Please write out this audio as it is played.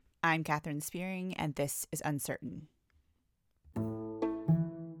I'm Catherine Spearing, and this is Uncertain.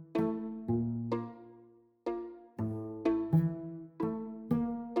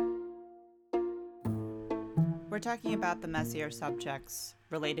 We're talking about the messier subjects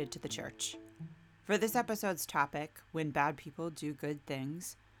related to the church. For this episode's topic, When Bad People Do Good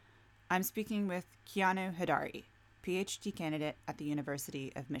Things, I'm speaking with Keanu Hidari, PhD candidate at the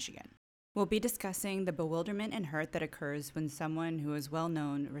University of Michigan. We'll be discussing the bewilderment and hurt that occurs when someone who is well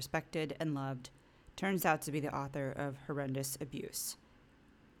known, respected, and loved turns out to be the author of horrendous abuse.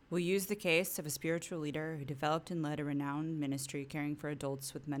 We'll use the case of a spiritual leader who developed and led a renowned ministry caring for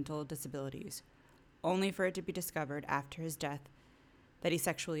adults with mental disabilities, only for it to be discovered after his death that he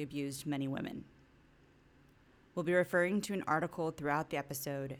sexually abused many women. We'll be referring to an article throughout the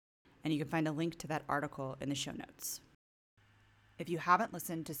episode, and you can find a link to that article in the show notes. If you haven't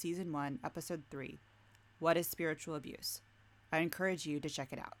listened to Season 1, Episode 3, What is Spiritual Abuse?, I encourage you to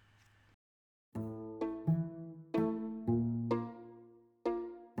check it out.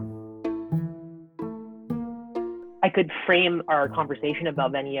 I could frame our conversation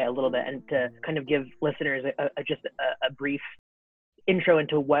about Vanier a little bit and to kind of give listeners just a brief intro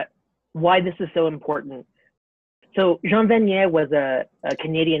into why this is so important. So Jean Vanier was a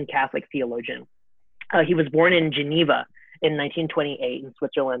Canadian Catholic theologian. He was born in Geneva in 1928 in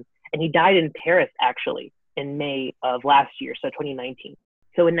Switzerland, and he died in Paris actually in May of last year, so 2019.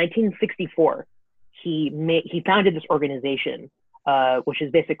 So in 1964, he founded this organization, which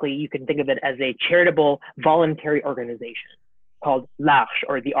is basically, you can think of it as a charitable voluntary organization called L'Arche,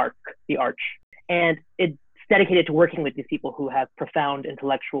 or the Arch. And it's dedicated to working with these people who have profound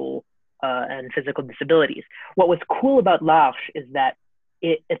intellectual and physical disabilities. What was cool about L'Arche is that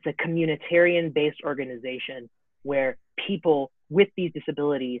it's a communitarian-based organization where people with these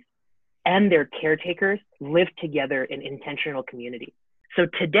disabilities and their caretakers live together in intentional community. So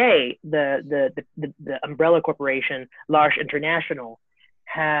today, the umbrella corporation, L'Arche International,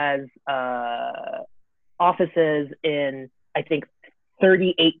 has offices in, I think,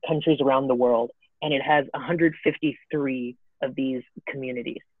 38 countries around the world, and it has 153 of these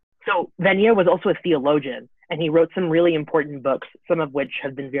communities. So Vanier was also a theologian, and he wrote some really important books, some of which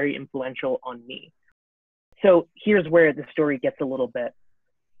have been very influential on me. So here's where the story gets a little bit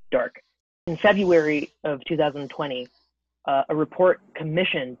dark. In February of 2020, a report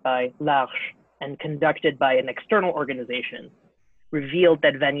commissioned by L'Arche and conducted by an external organization revealed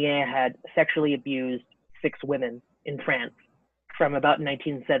that Vanier had sexually abused 6 women in France from about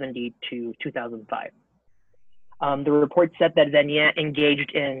 1970 to 2005. The report said that Vanier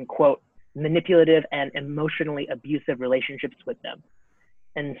engaged in, quote, manipulative and emotionally abusive relationships with them.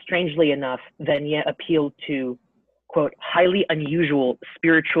 And strangely enough, Vanier appealed to, quote, highly unusual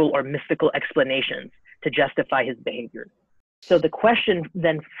spiritual or mystical explanations to justify his behavior. So the question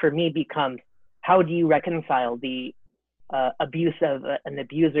then for me becomes, how do you reconcile the abuse of an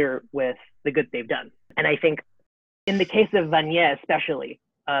abuser with the good they've done? And I think in the case of Vanier especially,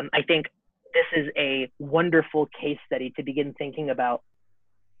 I think this is a wonderful case study to begin thinking about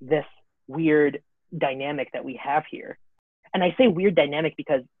this weird dynamic that we have here. And I say weird dynamic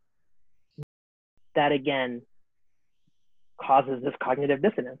because that, again, causes this cognitive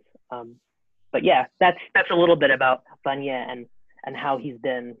dissonance. But yeah, that's a little bit about Vanier and how he's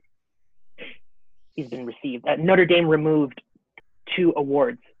been received. Notre Dame removed 2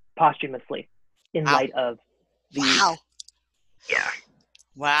 awards posthumously in light of the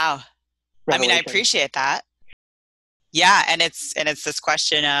Wow. revelation. I mean, I appreciate that. Yeah, and it's this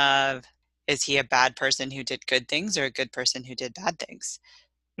question of, is he a bad person who did good things or a good person who did bad things?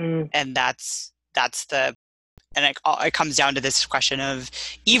 And that's it comes down to this question of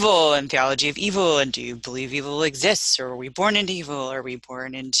evil and theology of evil, and do you believe evil exists, or are we born into evil, or are we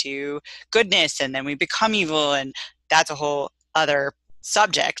born into goodness and then we become evil? And that's a whole other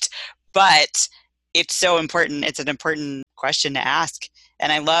subject, but it's so important. It's an important question to ask.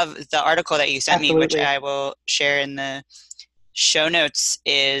 And I love the article that you sent me, which I will share in the show notes.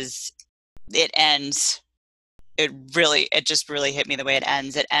 It just really hit me the way it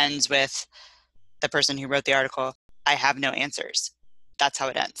ends. It ends with the person who wrote the article, I have no answers. That's how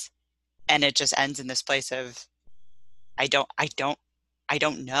it ends. And it just ends in this place of, I don't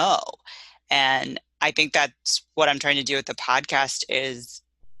know. And I think that's what I'm trying to do with the podcast, is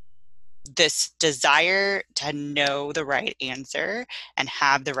this desire to know the right answer and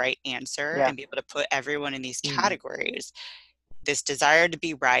have the right answer and be able to put everyone in these categories. This desire to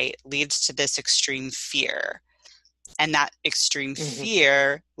be right leads to this extreme fear. And that extreme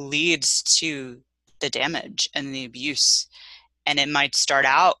fear leads to the damage and the abuse. And it might start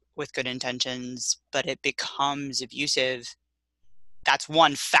out with good intentions, but it becomes abusive that's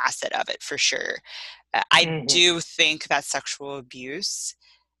one facet of it for sure. I Mm-hmm. do think that sexual abuse,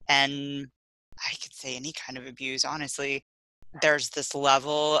 and I could say any kind of abuse, honestly, there's this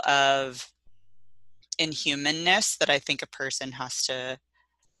level of inhumanness that I think a person has to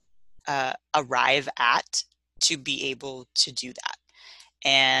arrive at to be able to do that.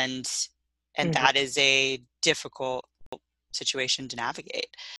 And that is a difficult situation to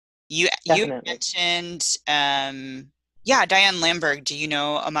navigate. You Definitely. mentioned Diane Lamberg. Do you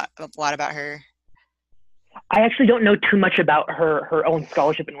know a lot about her? I actually don't know too much about her own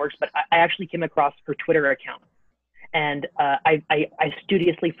scholarship and works, but I actually came across her Twitter account, and I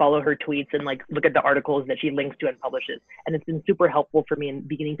studiously follow her tweets and like look at the articles that she links to and publishes, and it's been super helpful for me in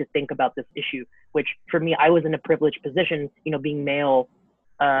beginning to think about this issue. Which for me, I was in a privileged position, being male,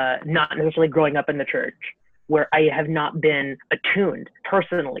 not necessarily growing up in the church, where I have not been attuned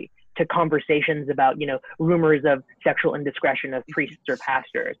personally to conversations about rumors of sexual indiscretion of priests or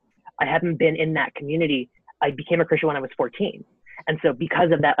pastors. I haven't been in that community. I became a Christian when I was 14. And so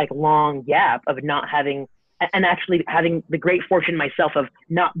because of that like long gap of not having, and actually having the great fortune myself of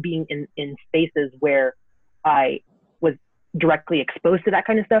not being in spaces where I was directly exposed to that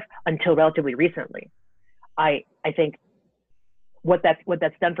kind of stuff until relatively recently, I think what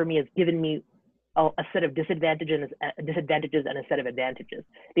that's done for me is given me a set of disadvantages and a set of advantages.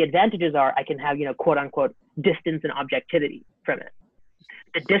 The advantages are I can have, quote unquote, distance and objectivity from it.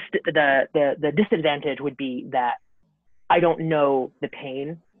 The disadvantage would be that I don't know the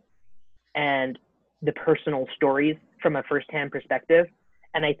pain and the personal stories from a firsthand perspective.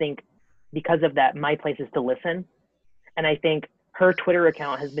 And I think because of that, my place is to listen. And I think her Twitter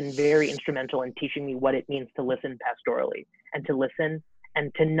account has been very instrumental in teaching me what it means to listen pastorally and to listen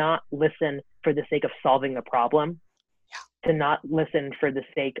and to not listen for the sake of solving a problem, to not listen for the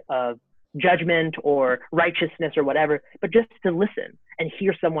sake of judgment or righteousness or whatever, but just to listen and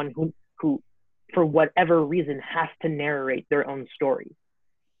hear someone who for whatever reason has to narrate their own story.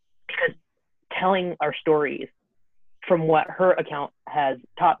 Because telling our stories, from what her account has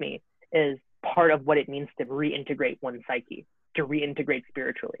taught me, is part of what it means to reintegrate one's psyche, to reintegrate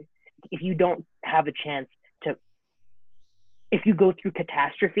spiritually. If you don't have a chance to, if you go through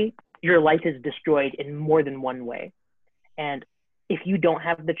catastrophe, your life is destroyed in more than one way. And if you don't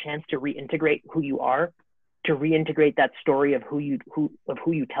have the chance to reintegrate who you are, to reintegrate that story of who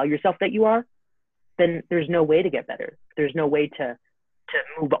you tell yourself that you are, then there's no way to get better. There's no way to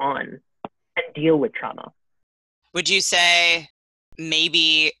move on and deal with trauma. Would you say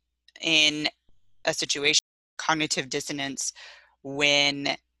maybe in a situation, cognitive dissonance,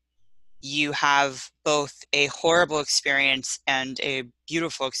 when you have both a horrible experience and a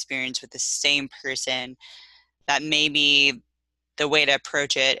beautiful experience with the same person, that maybe the way to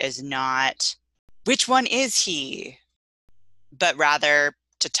approach it is not which one is he, but rather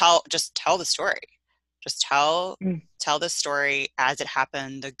to tell the story. Just tell the story as it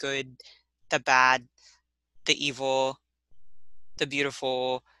happened, the good, the bad, the evil, the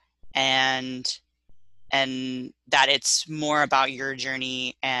beautiful, and that it's more about your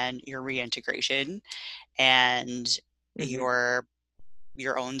journey and your reintegration and your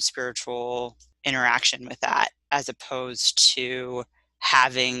own spiritual interaction with that, as opposed to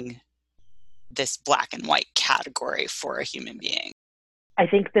having this black and white category for a human being. I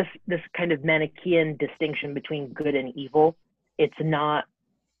think this kind of Manichaean distinction between good and evil, it's not,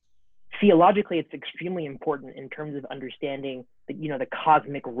 theologically, it's extremely important in terms of understanding the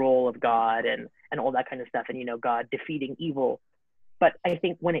cosmic role of God and all that kind of stuff, and God defeating evil. But I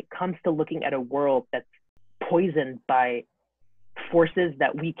think when it comes to looking at a world that's poisoned by forces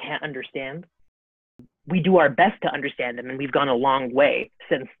that we can't understand, we do our best to understand them, and we've gone a long way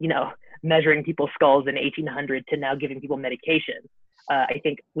since measuring people's skulls in 1800 to now giving people medication. I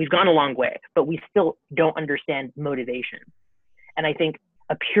think we've gone a long way, but we still don't understand motivation. And I think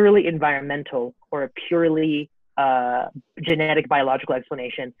a purely environmental or a purely genetic biological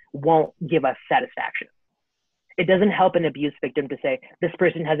explanation won't give us satisfaction. It doesn't help an abuse victim to say, this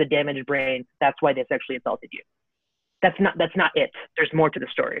person has a damaged brain, that's why they sexually assaulted you. That's not it. There's more to the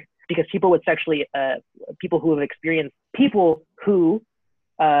story, because people who have experienced, people who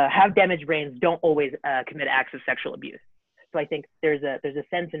have damaged brains don't always commit acts of sexual abuse. So I think there's a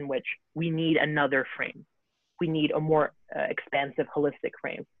sense in which we need another frame. We need a more expansive, holistic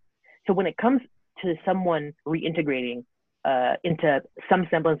frame. So when it comes to someone reintegrating into some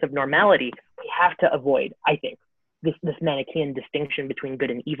semblance of normality, we have to avoid, I think, this Manichaean distinction between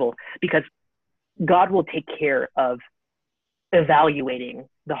good and evil, because God will take care of evaluating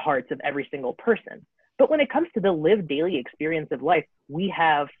the hearts of every single person. But when it comes to the lived daily experience of life, we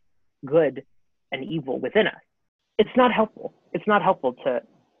have good and evil within us. it's not helpful. It's not helpful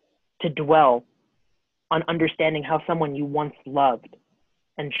to dwell on understanding how someone you once loved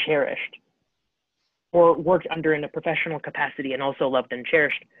and cherished or worked under in a professional capacity and also loved and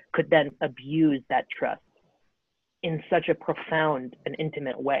cherished could then abuse that trust in such a profound and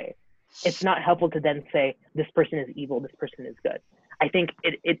intimate way. It's not helpful to then say, this person is evil, this person is good. I think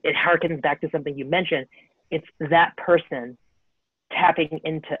it harkens back to something you mentioned. It's that person tapping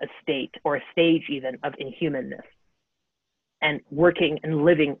into a state or a stage even of inhumanness and working and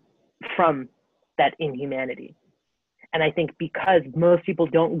living from that inhumanity. And I think because most people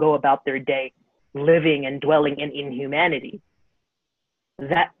don't go about their day living and dwelling in inhumanity,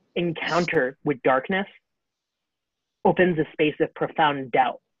 that encounter with darkness opens a space of profound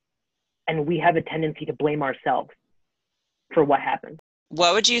doubt. And we have a tendency to blame ourselves for what happened.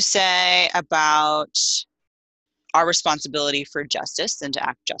 What would you say about our responsibility for justice and to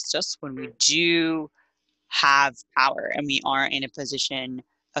act justice when we do have power and we are in a position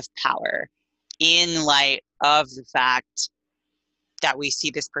of power, in light of the fact that we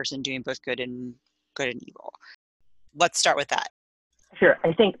see this person doing both good and evil? Let's start with that. Sure.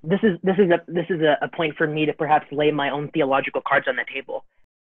 I think this is a point for me to perhaps lay my own theological cards on the table.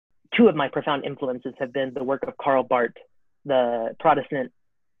 Two of my profound influences have been the work of Karl Barth, the Protestant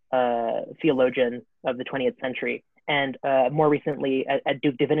theologian of the 20th century, and more recently at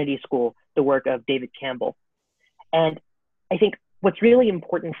Duke Divinity School, the work of David Campbell. And I think what's really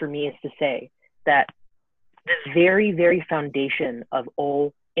important for me is to say that the very, very foundation of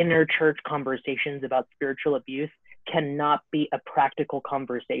all inner church conversations about spiritual abuse cannot be a practical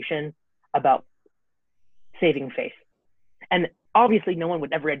conversation about saving faith. And obviously no one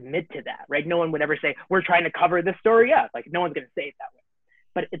would ever admit to that, right? No one would ever say, we're trying to cover this story up. Like, no one's going to say it that way.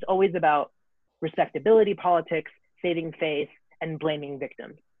 But it's always about respectability politics, saving faith, and blaming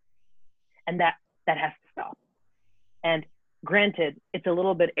victims. And that has to stop. And granted, it's a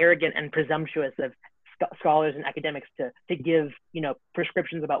little bit arrogant and presumptuous of scholars and academics to give,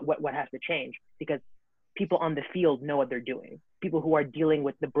 prescriptions about what has to change, because people on the field know what they're doing. People who are dealing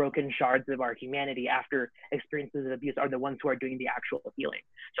with the broken shards of our humanity after experiences of abuse are the ones who are doing the actual healing.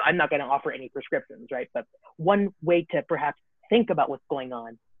 So I'm not going to offer any prescriptions, right? But one way to perhaps think about what's going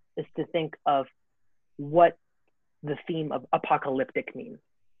on is to think of what the theme of apocalyptic means.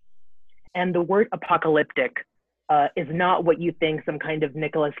 And the word apocalyptic is not what you think, some kind of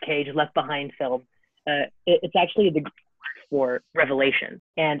Nicolas Cage Left Behind film. It's actually the Greek word for revelation.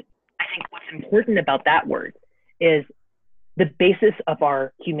 And I think what's important about that word is the basis of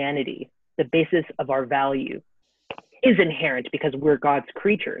our humanity, the basis of our value is inherent because we're God's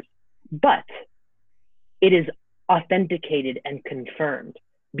creatures, but it is authenticated and confirmed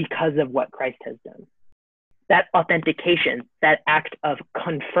because of what Christ has done. That authentication, that act of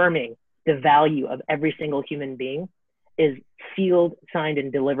confirming the value of every single human being is sealed, signed,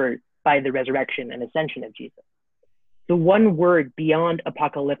 and delivered by the resurrection and ascension of Jesus. The one word beyond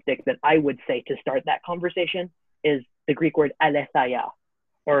apocalyptic that I would say to start that conversation is the Greek word aletheia,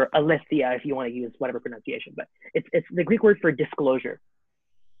 or aletheia if you want to use whatever pronunciation, but it's the Greek word for disclosure,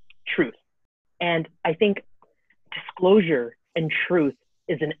 truth. And I think disclosure and truth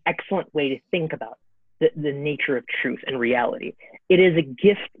is an excellent way to think about the nature of truth and reality. It is a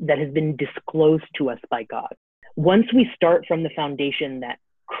gift that has been disclosed to us by God. Once we start from the foundation that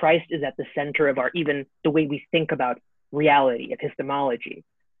Christ is at the center of even the way we think about reality, epistemology,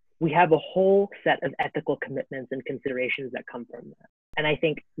 we have a whole set of ethical commitments and considerations that come from that. And I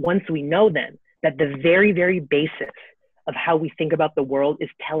think once we know then that the very, very basis of how we think about the world is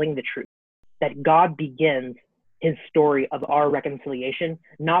telling the truth, that God begins his story of our reconciliation,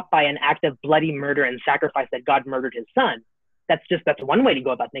 not by an act of bloody murder and sacrifice that God murdered his son. That's one way to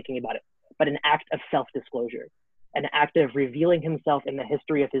go about thinking about it, but an act of self-disclosure, an act of revealing himself in the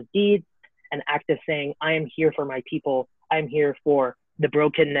history of his deeds, an act of saying, I am here for my people. I'm here for the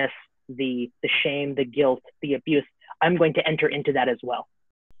brokenness, the shame, the guilt, the abuse. I'm going to enter into that as well.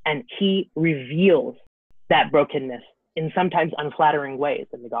 And he reveals that brokenness in sometimes unflattering ways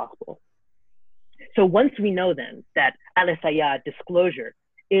in the gospel. So once we know then that aletheia, disclosure,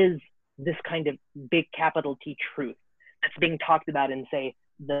 is this kind of big capital T truth that's being talked about in, say,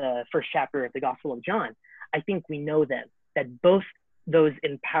 the first chapter of the Gospel of John, I think we know then that both those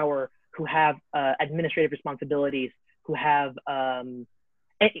in power who have administrative responsibilities, who have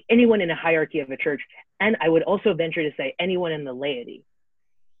anyone in a hierarchy of a church, and I would also venture to say anyone in the laity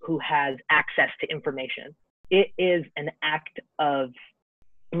who has access to information, it is an act of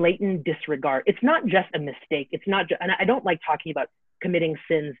blatant disregard. It's not just a mistake. It's not and I don't like talking about committing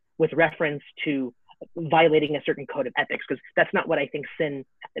sins with reference to violating a certain code of ethics, because that's not what I think sin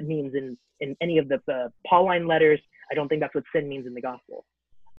means in any of the Pauline letters. I don't think that's what sin means in the gospel.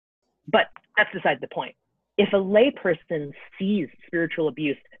 But that's beside the point. If a layperson sees spiritual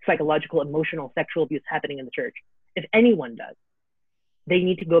abuse, psychological, emotional, sexual abuse happening in the church, if anyone does, they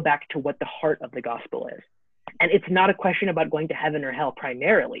need to go back to what the heart of the gospel is. And it's not a question about going to heaven or hell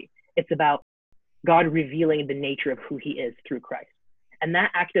primarily. It's about God revealing the nature of who he is through Christ. And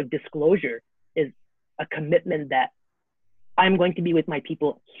that act of disclosure is a commitment that I'm going to be with my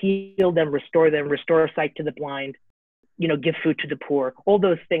people, heal them, restore sight to the blind, give food to the poor, all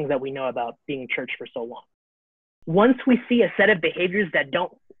those things that we know about being church for so long. Once we see a set of behaviors that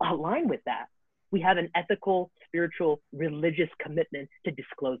don't align with that, we have an ethical, spiritual, religious commitment to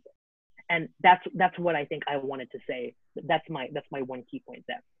disclose it. And that's what I think I wanted to say. That's my one key point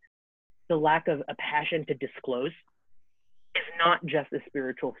there. The lack of a passion to disclose is not just a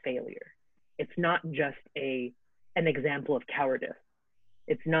spiritual failure. It's not just an example of cowardice.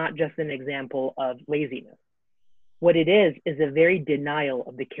 It's not just an example of laziness. What it is a very denial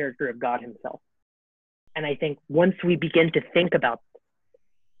of the character of God himself. And I think once we begin to think about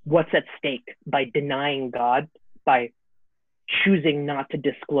what's at stake by denying God, by choosing not to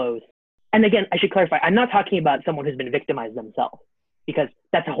disclose. And again, I should clarify, I'm not talking about someone who's been victimized themselves, because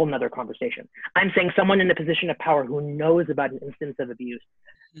that's a whole nother conversation. I'm saying someone in a position of power who knows about an instance of abuse,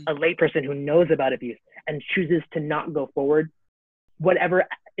 a layperson who knows about abuse and chooses to not go forward, whatever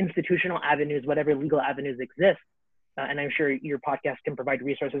institutional avenues, whatever legal avenues exist. And I'm sure your podcast can provide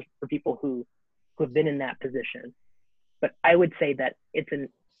resources for people who have been in that position. But I would say that it's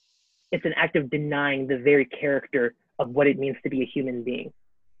an act of denying the very character of what it means to be a human being,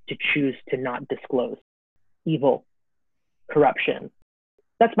 to choose to not disclose evil, corruption.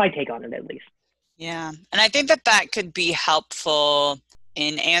 That's my take on it, at least. Yeah. And I think that could be helpful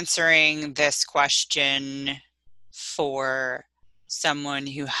in answering this question for someone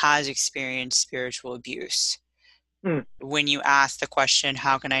who has experienced spiritual abuse. When you ask the question,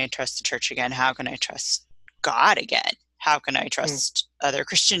 how can I trust the church again? How can I trust God again? How can I trust other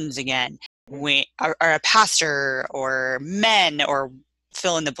Christians again? Or a pastor or men, or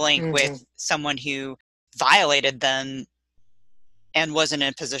fill in the blank with someone who violated them and was in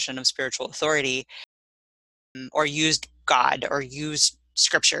a position of spiritual authority, or used God or used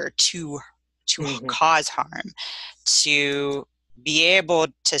scripture to cause harm, to be able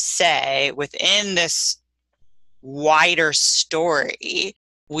to say within this wider story,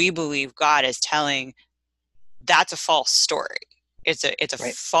 we believe God is telling, that's a false story. It's a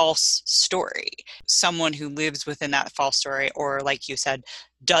right. False story. Someone who lives within that false story, or like you said,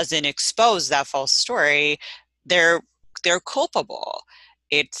 doesn't expose that false story, they're culpable.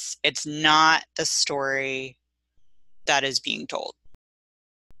 It's not the story that is being told.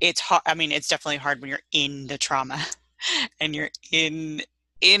 It's hard. I mean, it's definitely hard when you're in the trauma and you're in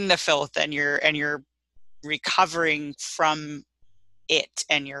the filth and you're recovering from it,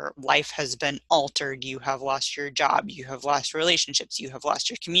 and your life has been altered. You have lost your job, you have lost relationships, you have lost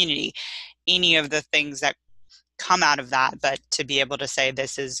your community, any of the things that come out of that. But to be able to say,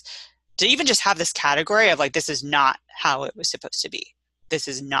 to even just have this category of like, this is not how it was supposed to be. This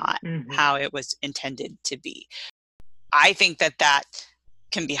is not how it was intended to be. I think that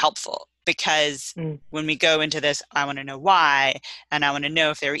can be helpful, because when we go into this, I want to know why, and I want to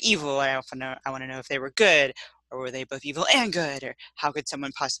know if they were evil, and I want to know if they were good, or were they both evil and good, or how could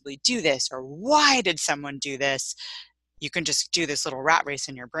someone possibly do this, or why did someone do this? You can just do this little rat race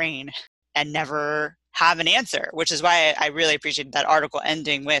in your brain and never have an answer, which is why I really appreciated that article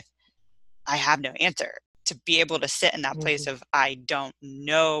ending with, I have no answer. To be able to sit in that place of, I don't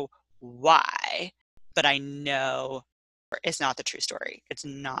know why, but I know it's not the true story. It's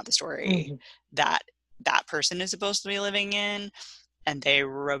not the story that person is supposed to be living in, and they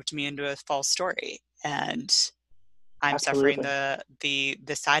roped me into a false story, and I'm suffering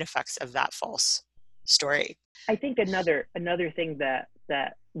the side effects of that false story. I think another thing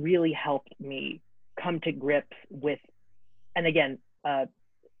that really helped me come to grips with, and again,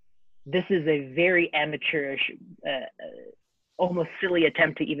 this is a very amateurish, almost silly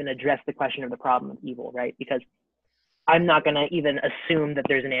attempt to even address the question of the problem of evil, right? Because I'm not going to even assume that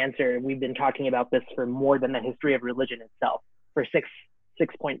there's an answer. We've been talking about this for more than the history of religion itself, for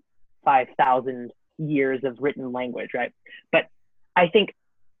 6.5 thousand years of written language, right? But I think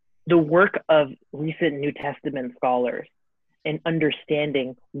the work of recent New Testament scholars in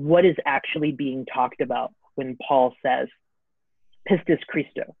understanding what is actually being talked about when Paul says, pistis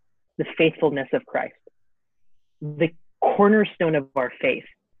Christo, the faithfulness of Christ. The cornerstone of our faith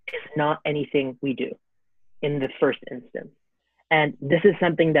is not anything we do in the first instance. And this is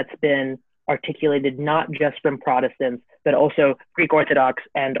something that's been articulated not just from Protestants, but also Greek Orthodox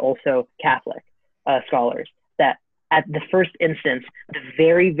and also Catholic scholars, that at the first instance, the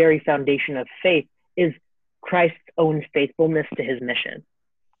very, very foundation of faith is Christ's own faithfulness to his mission.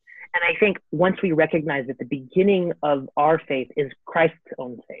 And I think once we recognize that the beginning of our faith is Christ's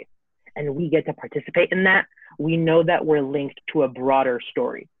own faith, and we get to participate in that, we know that we're linked to a broader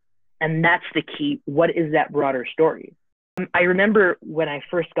story. And that's the key. What is that broader story? I remember when I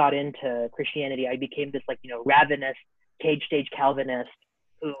first got into Christianity, I became this ravenous, cage stage Calvinist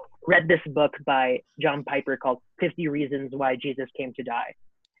who read this book by John Piper called 50 Reasons Why Jesus Came to Die.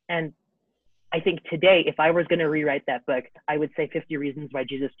 And I think today, if I was going to rewrite that book, I would say 50 Reasons Why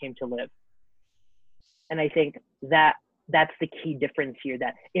Jesus Came to Live. And I think that that's the key difference here,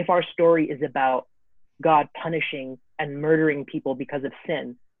 that if our story is about God punishing and murdering people because of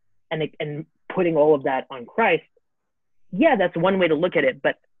sin and putting all of that on Christ, yeah, that's one way to look at it.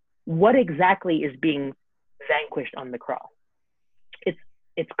 But what exactly is being vanquished on the cross?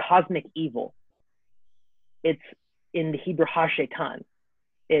 It's cosmic evil. It's in the Hebrew ha-shatan.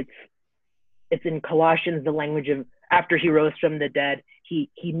 It's in Colossians, the language of after he rose from the dead, he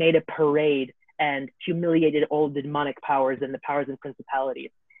made a parade and humiliated all the demonic powers and the powers and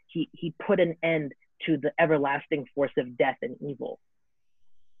principalities. He put an end to the everlasting force of death and evil.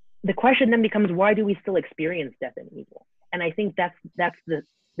 The question then becomes, why do we still experience death and evil? And I think that's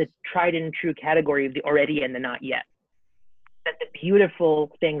the tried and true category of the already and the not yet. That the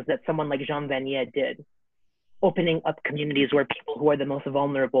beautiful things that someone like Jean Vanier did, opening up communities where people who are the most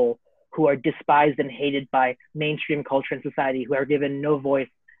vulnerable, who are despised and hated by mainstream culture and society, who are given no voice,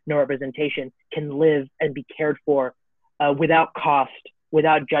 no representation, can live and be cared for without cost,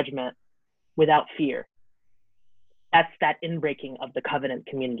 without judgment, without fear. That's that inbreaking of the covenant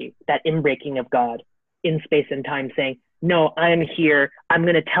community, that inbreaking of God in space and time, saying, no, I'm here. I'm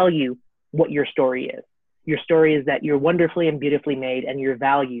going to tell you what your story is. Your story is that you're wonderfully and beautifully made and your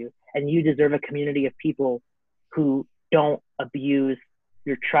value, and you deserve a community of people who don't abuse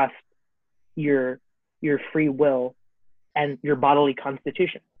your trust, your free will, and your bodily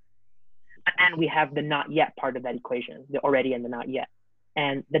constitution. But then we have the not yet part of that equation, the already and the not yet.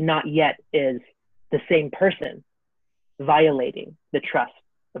 And the not yet is the same person violating the trust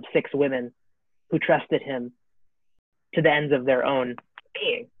of 6 women who trusted him to the ends of their own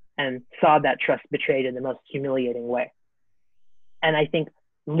being and saw that trust betrayed in the most humiliating way. And I think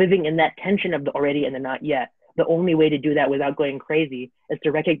living in that tension of the already and the not yet, the only way to do that without going crazy is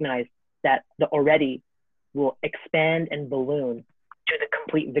to recognize that the already will expand and balloon to the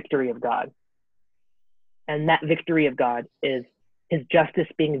complete victory of God. And that victory of God is his justice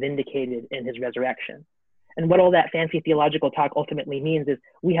being vindicated in his resurrection. And what all that fancy theological talk ultimately means is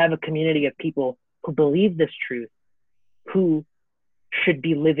we have a community of people who believe this truth, who should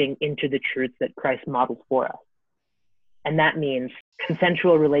be living into the truths that Christ modeled for us. And that means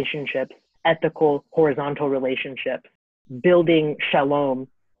consensual relationships, ethical, horizontal relationships, building shalom,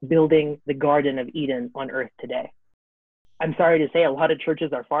 building the Garden of Eden on earth today. I'm sorry to say, a lot of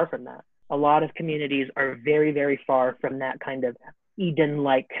churches are far from that. A lot of communities are very, very far from that kind of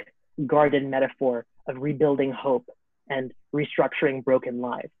Eden-like garden metaphor of rebuilding hope and restructuring broken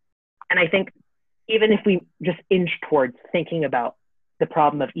lives. And I think even if we just inch towards thinking about the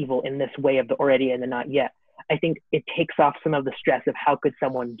problem of evil in this way of the already and the not yet, I think it takes off some of the stress of how could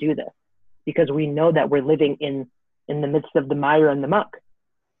someone do this? Because we know that we're living in the midst of the mire and the muck.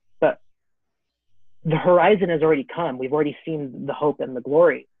 But the horizon has already come. We've already seen the hope and the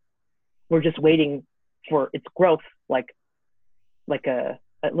glory. We're just waiting for its growth, like a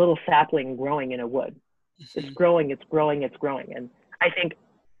little sapling growing in a wood. It's growing, it's growing, it's growing. And I think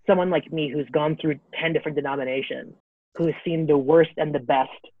someone like me who's gone through 10 different denominations, who has seen the worst and the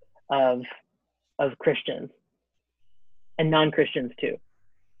best of Christians and non-Christians too,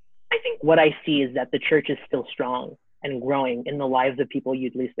 I think what I see is that the church is still strong and growing in the lives of people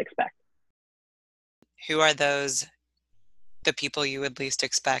you'd least expect. Who are those, the people you would least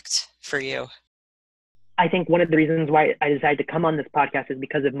expect for you? I think one of the reasons why I decided to come on this podcast is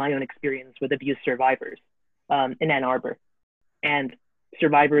because of my own experience with abuse survivors in Ann Arbor, and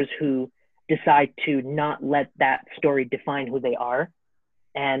survivors who decide to not let that story define who they are,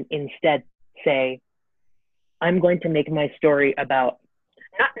 and instead say, I'm going to make my story about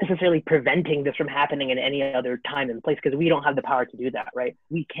not necessarily preventing this from happening in any other time and place, because we don't have the power to do that, right?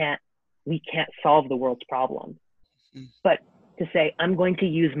 We can't solve the world's problems. But to say, I'm going to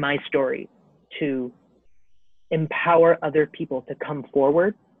use my story to empower other people to come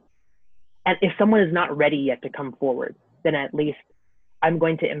forward. And if someone is not ready yet to come forward, then at least I'm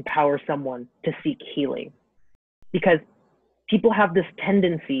going to empower someone to seek healing. Because people have this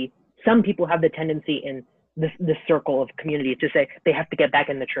tendency some people have the tendency in this circle of community to say they have to get back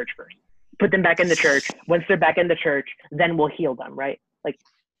in the church first. Put them back in the church. Once they're back in the church, then we'll heal them, right? Like,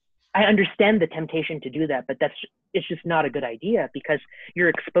 I understand the temptation to do that, but it's just not a good idea, because you're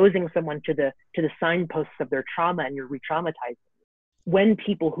exposing someone to the signposts of their trauma, and you're re-traumatizing. When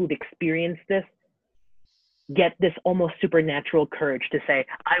people who've experienced this get this almost supernatural courage to say,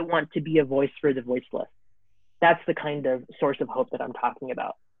 I want to be a voice for the voiceless, that's the kind of source of hope that I'm talking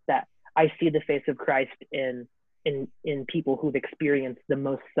about. That I see the face of Christ in people who've experienced the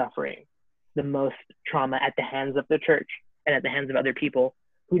most suffering, the most trauma at the hands of the church and at the hands of other people,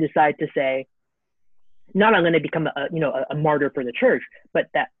 who decide to say, not I'm going to become a martyr for the church, but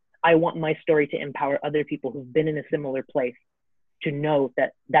that I want my story to empower other people who've been in a similar place to know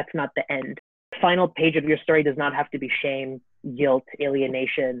that that's not the end. The final page of your story does not have to be shame, guilt,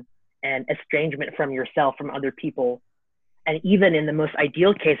 alienation, and estrangement from yourself, from other people. And even in the most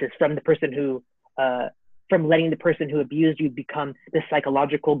ideal cases, from the person who, from letting the person who abused you become the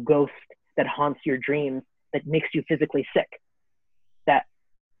psychological ghost that haunts your dreams, that makes you physically sick. That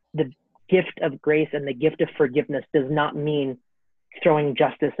the gift of grace and the gift of forgiveness does not mean throwing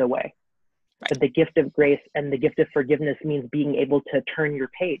justice away. Right. But the gift of grace and the gift of forgiveness means being able to turn your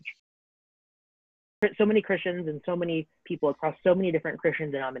page. So many Christians and so many people across so many different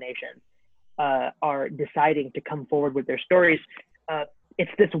Christian denominations are deciding to come forward with their stories.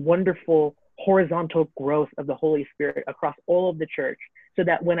 It's this wonderful horizontal growth of the Holy Spirit across all of the church, so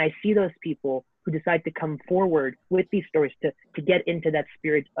that when I see those people who decide to come forward with these stories to get into that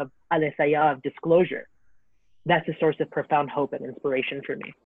spirit of aletheia, of disclosure, that's a source of profound hope and inspiration for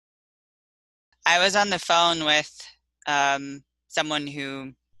me. I was on the phone with someone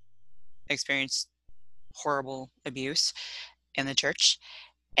who experienced horrible abuse in the church,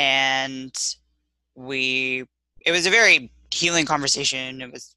 and it was a very healing conversation.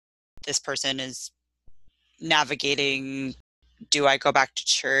 It was, this person is navigating, do I go back to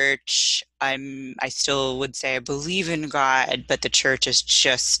church? I still would say I believe in God, but the church is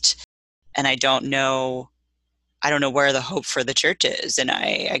just, and I don't know where the hope for the church is. And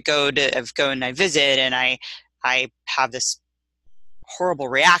I go and I visit, and I have this horrible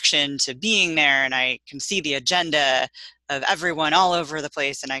reaction to being there, and I can see the agenda of everyone all over the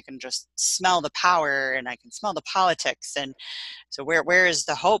place, and I can just smell the power, and I can smell the politics. And so where is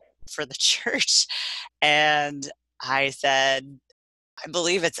the hope for the church? And I said, I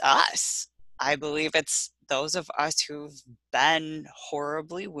believe it's us. I believe it's those of us who've been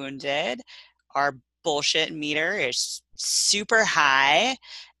horribly wounded. Our bullshit meter is super high,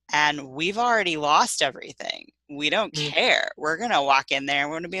 and we've already lost everything. We don't care. We're going to walk in there and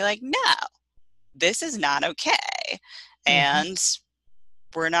we're going to be like, no, this is not okay. And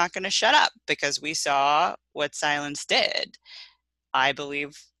we're not going to shut up because we saw what silence did. I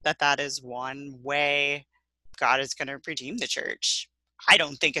believe that is one way God is going to redeem the church. I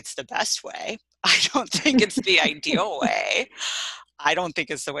don't think it's the best way. I don't think it's the ideal way. I don't think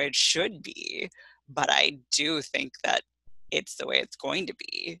it's the way it should be. But I do think that it's the way it's going to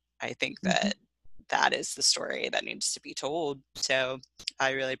be. I think that is the story that needs to be told. So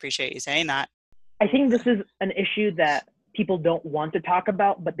I really appreciate you saying that. I think this is an issue that people don't want to talk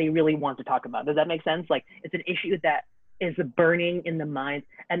about, but they really want to talk about. Does that make sense? Like, it's an issue that is burning in the minds.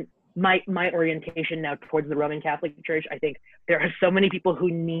 And my orientation now towards the Roman Catholic Church, I think there are so many people who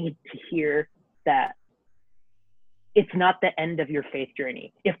need to hear that it's not the end of your faith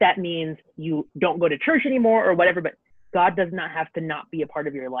journey. If that means you don't go to church anymore or whatever, but God does not have to not be a part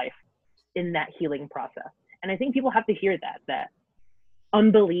of your life in that healing process. And I think people have to hear that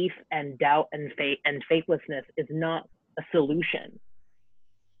unbelief and doubt and faithlessness is not a solution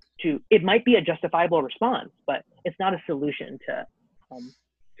to, it might be a justifiable response, but it's not a solution to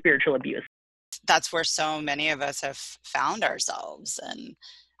spiritual abuse. That's where so many of us have found ourselves, and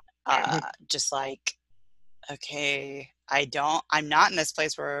just like, okay, I'm not in this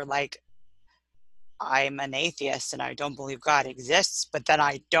place where like I'm an atheist and I don't believe God exists, but then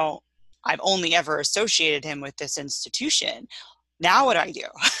I've only ever associated him with this institution. Now what do I do?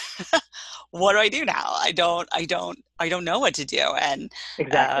 What do I do now? I don't know what to do. And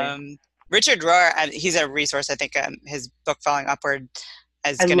exactly. Richard Rohr, he's a resource. I think his book Falling Upward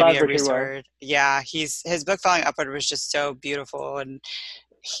is going to be a resource. Yeah, his book Falling Upward was just so beautiful, and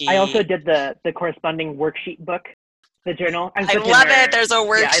I also did the corresponding worksheet book, the journal. I love it. There's a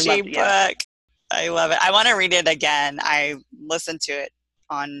worksheet book. I love it. I want to read it again. I listened to it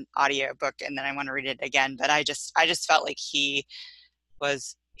on audiobook, and then I want to read it again. But I just felt like he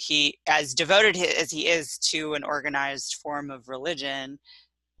as devoted as he is to an organized form of religion,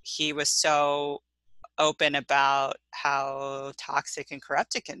 he was so open about how toxic and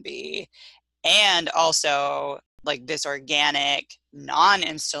corrupt it can be. And also, like, this organic,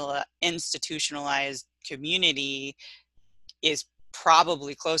 non-institutionalized community is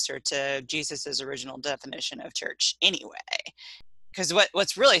probably closer to Jesus's original definition of church anyway. Because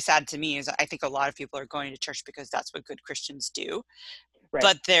what's really sad to me is I think a lot of people are going to church because that's what good Christians do, Right.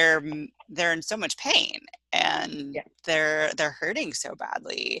 but they're in so much pain, and Yeah. they're hurting so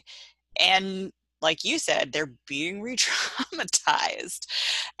badly, and like you said, they're being re-traumatized,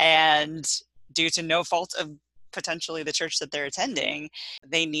 and due to no fault of potentially the church that they're attending,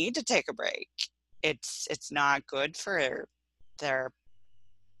 they need to take a break. It's not good for their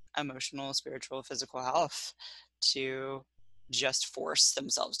emotional, spiritual, physical health to just force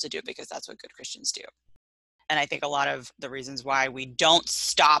themselves to do it because that's what good Christians do. And I think a lot of the reasons why we don't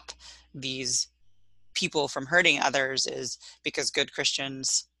stop these people from hurting others is because good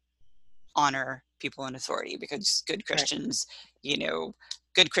Christians honor people in authority, because good Christians,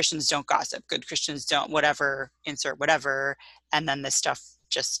 good Christians don't gossip, good Christians don't whatever, insert whatever, and then this stuff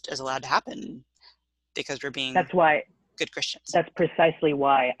just is allowed to happen because we're being That's why good Christians. That's precisely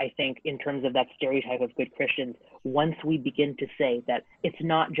why I think, in terms of that stereotype of good Christians, once we begin to say that it's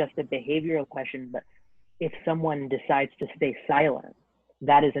not just a behavioral question, but if someone decides to stay silent,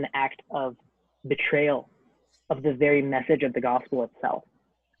 that is an act of betrayal of the very message of the gospel itself.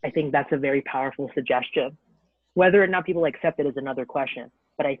 I think that's a very powerful suggestion. Whether or not people accept it is another question.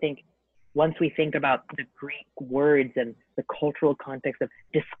 But I think once we think about the Greek words and the cultural context of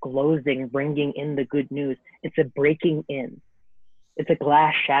disclosing, bringing in the good news, it's a breaking in. It's a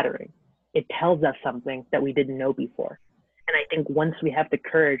glass shattering. It tells us something that we didn't know before. And I think once we have the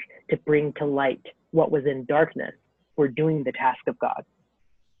courage to bring to light what was in darkness, we're doing the task of God.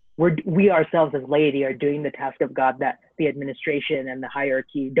 We ourselves as laity are doing the task of God that the administration and the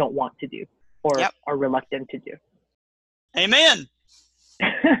hierarchy don't want to do or are reluctant to do. Amen.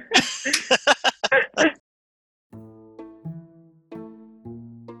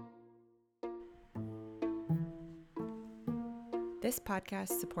 This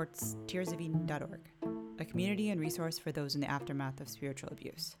podcast supports tearsofeden.org, a community and resource for those in the aftermath of spiritual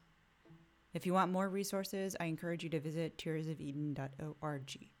abuse. If you want more resources, I encourage you to visit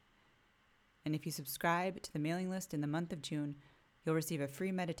tearsofeden.org. And if you subscribe to the mailing list in the month of June, you'll receive a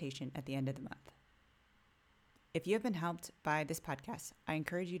free meditation at the end of the month. If you have been helped by this podcast, I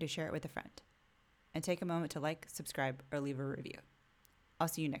encourage you to share it with a friend and take a moment to like, subscribe, or leave a review. I'll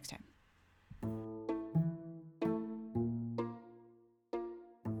see you next time.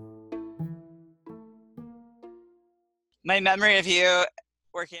 My memory of you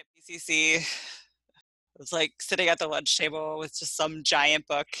working at PCC was like sitting at the lunch table with just some giant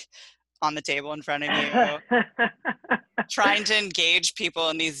book on the table in front of you, trying to engage people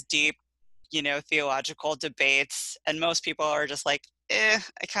in these deep, theological debates. And most people are just like, I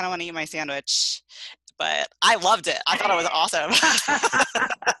kind of want to eat my sandwich. But I loved it. I thought it was awesome.